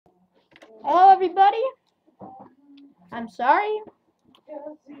Hello, everybody. I'm sorry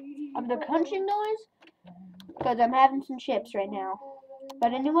of the crunching noise because I'm having some chips right now.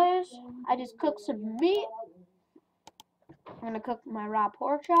 But anyways, I just cooked some meat. I'm gonna cook my raw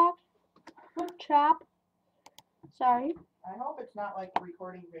pork chop. Sorry. I hope it's not like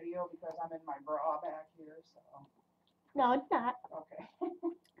recording video because I'm in my bra back here. So. No, it's not. Okay.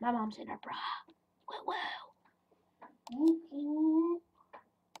 My mom's in her bra. Woo woo.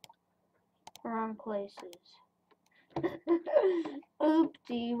 Wrong places.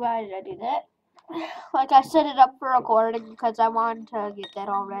 Oopsie, why did I do that? Like I set it up for recording because I wanted to get that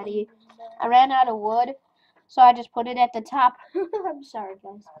all ready. I ran out of wood, so I just put it at the top. I'm sorry,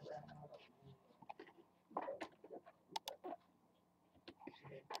 guys.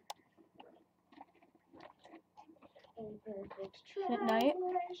 Good night.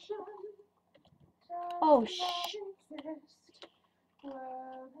 Oh,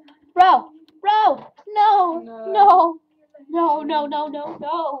 Bro! No!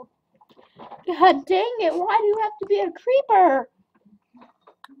 God dang it, why do you have to be a creeper?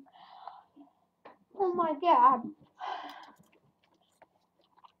 Oh my god.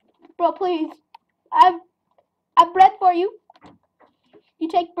 Bro, please. I've bread for you. You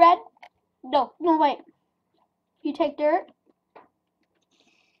take bread? No, wait. You take dirt?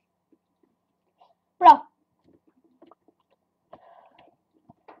 Bro.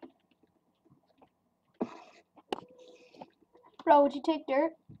 Bro, would you take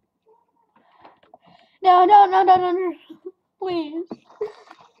dirt? No. Please.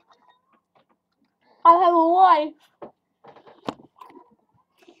 I have a wife.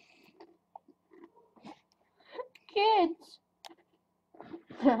 Kids.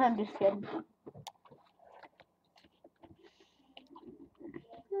 I'm just kidding.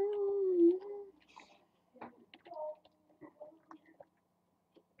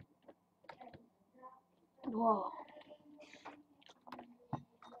 Whoa.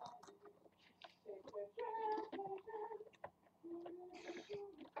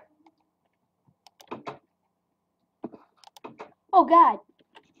 Oh god.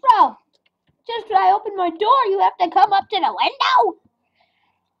 Bro, just when I open my door, you have to come up to the window.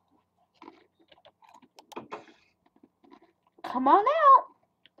 Come on out.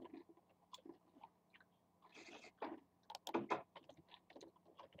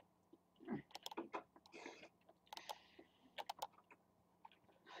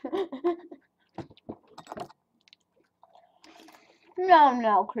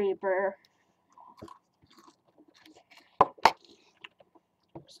 No, creeper.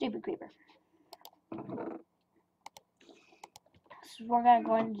 Stupid creeper. So we're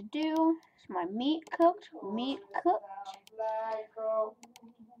going to do my meat cooked.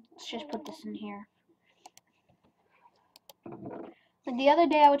 Let's just put this in here. And the other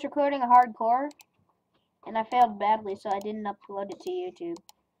day I was recording a hardcore and I failed badly, so I didn't upload it to YouTube.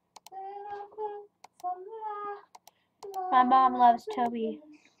 My mom loves Toby.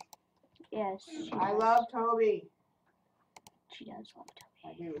 Yes, I love Toby. She does love Toby.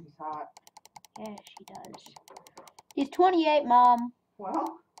 I do. He's hot. Yeah, she does. He's 28, Mom.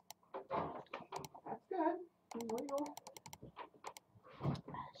 Well, that's good.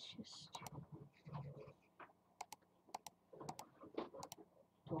 That's just...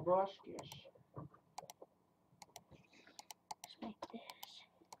 Toboshkish. Let's make this.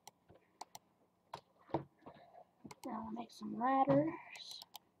 Now we'll make some ladders.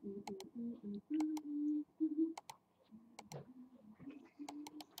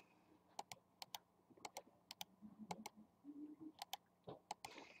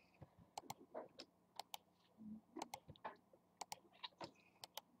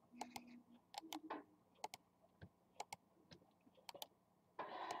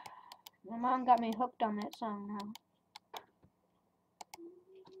 My mom got me hooked on that song now.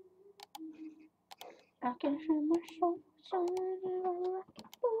 I can feel my soul.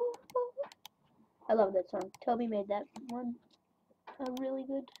 I love that song. Toby made that one a really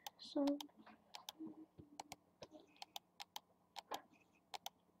good song.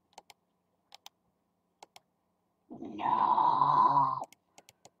 No.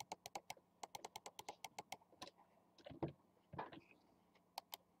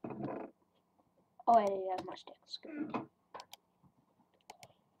 Oh, I didn't have my sticks. Good.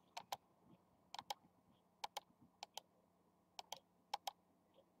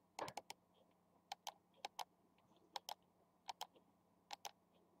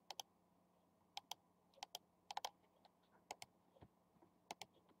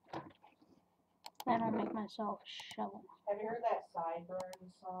 Then I'll make myself a shovel. Have you heard that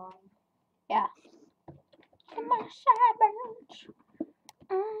Sideburns song? Yeah. My sideburns.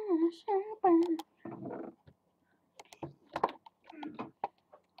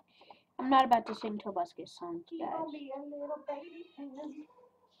 I'm not about to sing Tobuscus songs, He guys. gonna be a little baby hand.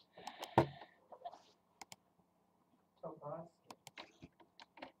 Tobuscus.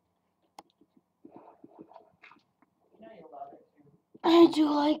 You know you love it too. I do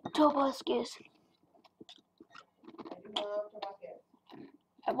like Tobuscus. I do love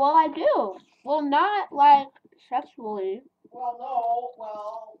Tobuscus. Well, I do. Well, not like sexually. Well, no,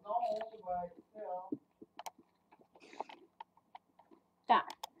 but still. Yeah.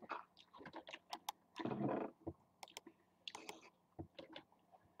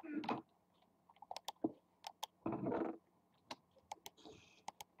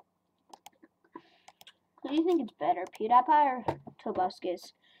 Who do you think is better, PewDiePie or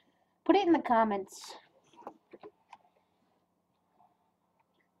Tobuscus? Put it in the comments.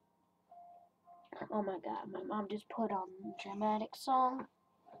 Oh my god, my mom just put on a dramatic song.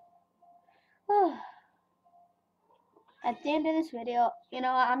 At the end of this video, you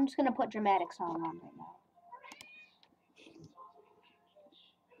know, I'm just gonna put dramatic song on right now.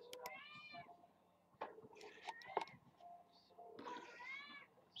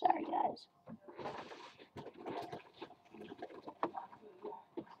 Sorry, guys.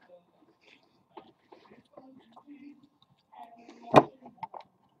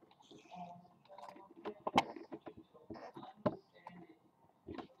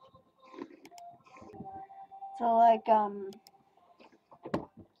 So, like, man.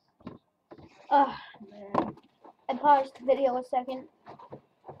 I paused the video a second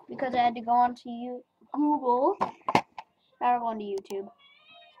because I had to go onto Google. Now we're going to YouTube.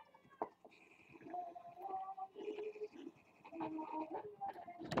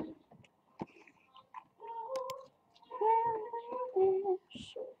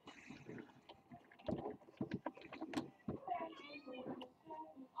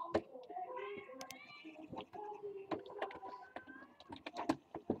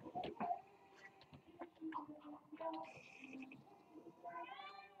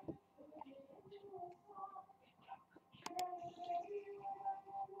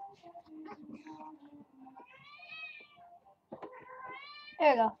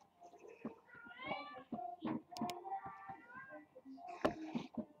 There we go.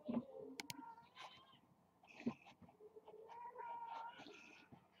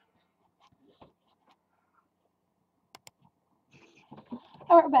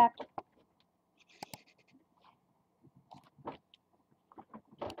 Alright, we're back.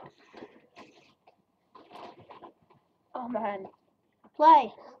 Oh man.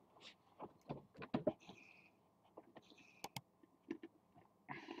 Play.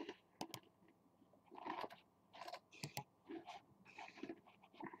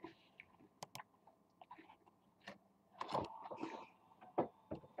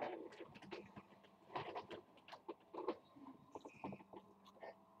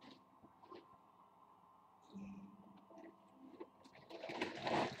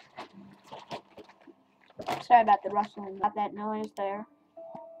 Sorry about the rustling, got that noise there.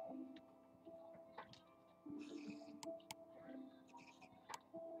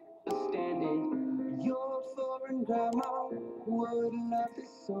 Your foreign grandma would love this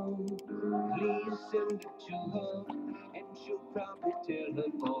song. Please send it to her, and she'll probably tell her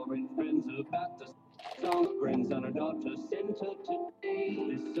foreign friends about the song. Grandson or daughter sent her today.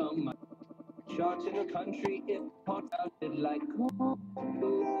 This song might charts in the country if hot sounded like gold.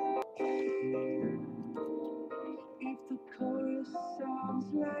 If the chorus sounds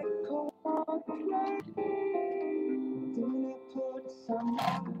like Coldplay, then I put some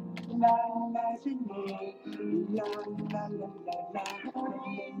la-las in there. La-la-la-la-la,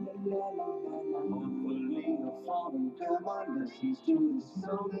 la-la-la-la-la-la. Hopefully a foreign grandma listens to the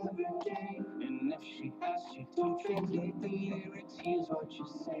song every day. And if she asks you to translate the lyrics, here's what you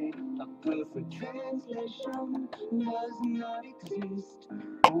say. A perfect translation does not exist.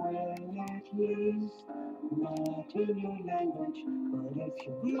 Well, at least not in your language. But if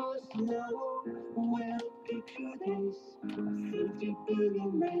you must know, well, picture this. 50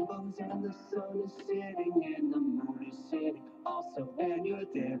 billion rainbows and the sun is setting and the moon is setting also, and you're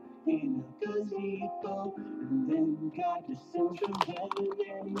there in a gazebo, and then God descends from heaven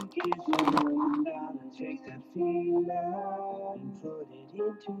and he gives you $1 million. Take that feeling and put it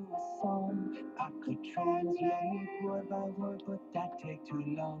into a song. I could translate word by word, but that'd take too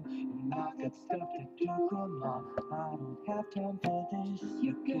long, and I've got stuff to do, Grandma. I don't have time for this.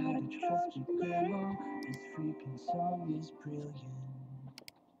 You gotta trust your grandma. This freaking song is brilliant.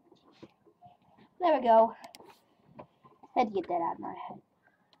 There we go. Had to get that out of my head.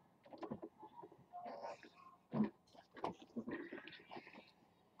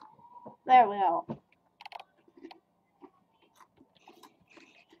 There we go.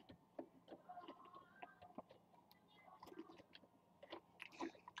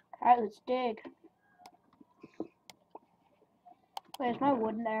 Alright, let's dig. Where's my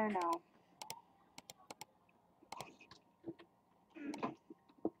wood? There now.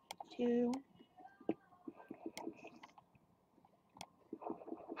 2.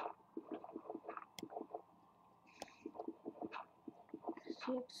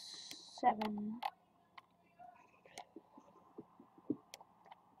 6, 7.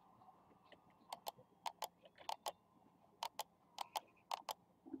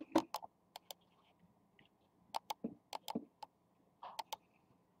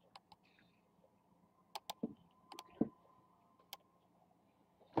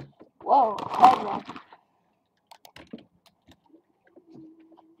 Whoa, lag.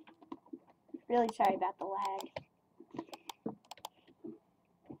 Really sorry about the lag.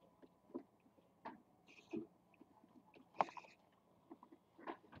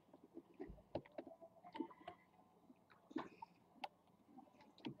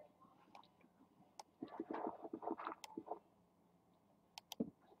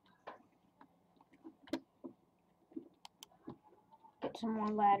 Get some more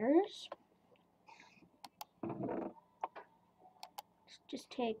ladders. Let's just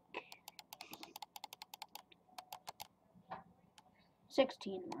take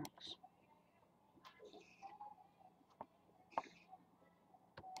 16 marks.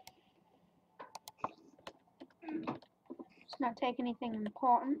 Let's not take anything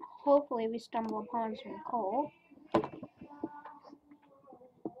important. Hopefully we stumble upon some coal.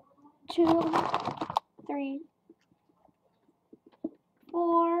 2, 3,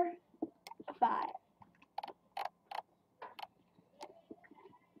 4, 5.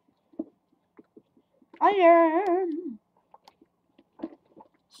 Iron.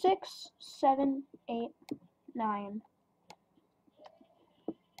 6, 7, 8, 9,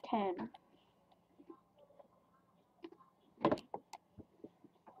 10.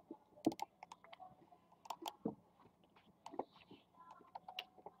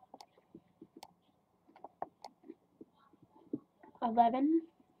 11,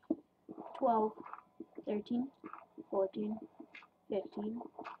 12, 13, 14, 15,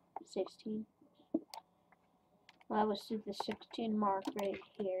 16. Well, I was at the 16 mark right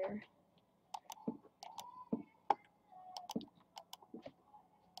here.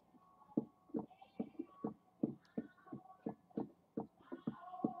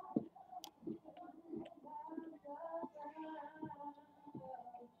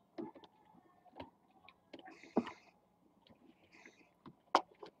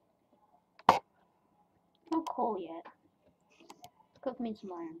 No coal yet. Cook me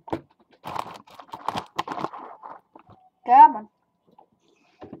some iron. Come on.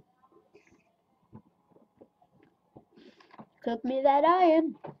 Cook me that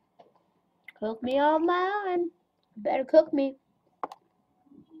iron. Cook me all my iron. Better cook me.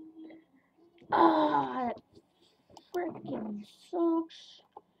 Ah, that freaking sucks.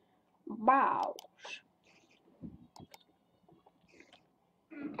 Wow.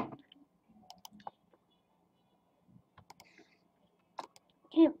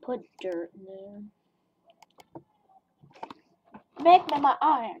 Can't put dirt in there. Make me my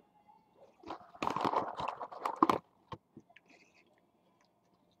iron.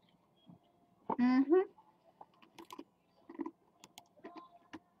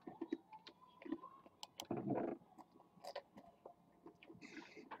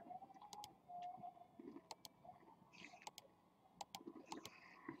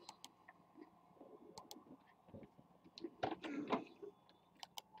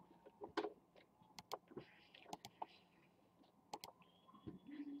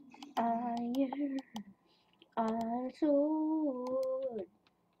 Iron sword.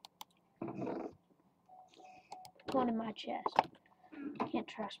 One in my chest. Can't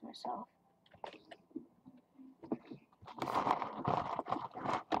trust myself.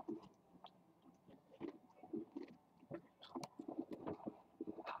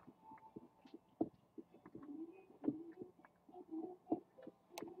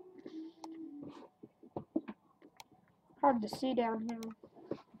 Hard to see down here.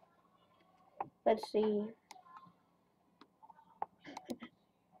 Let's see.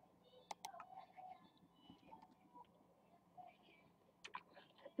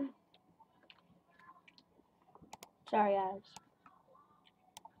 Sorry, guys.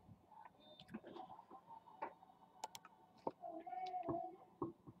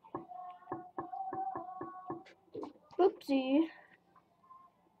 Oopsie.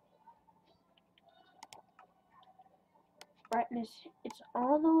 Brightness, it's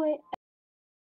all the way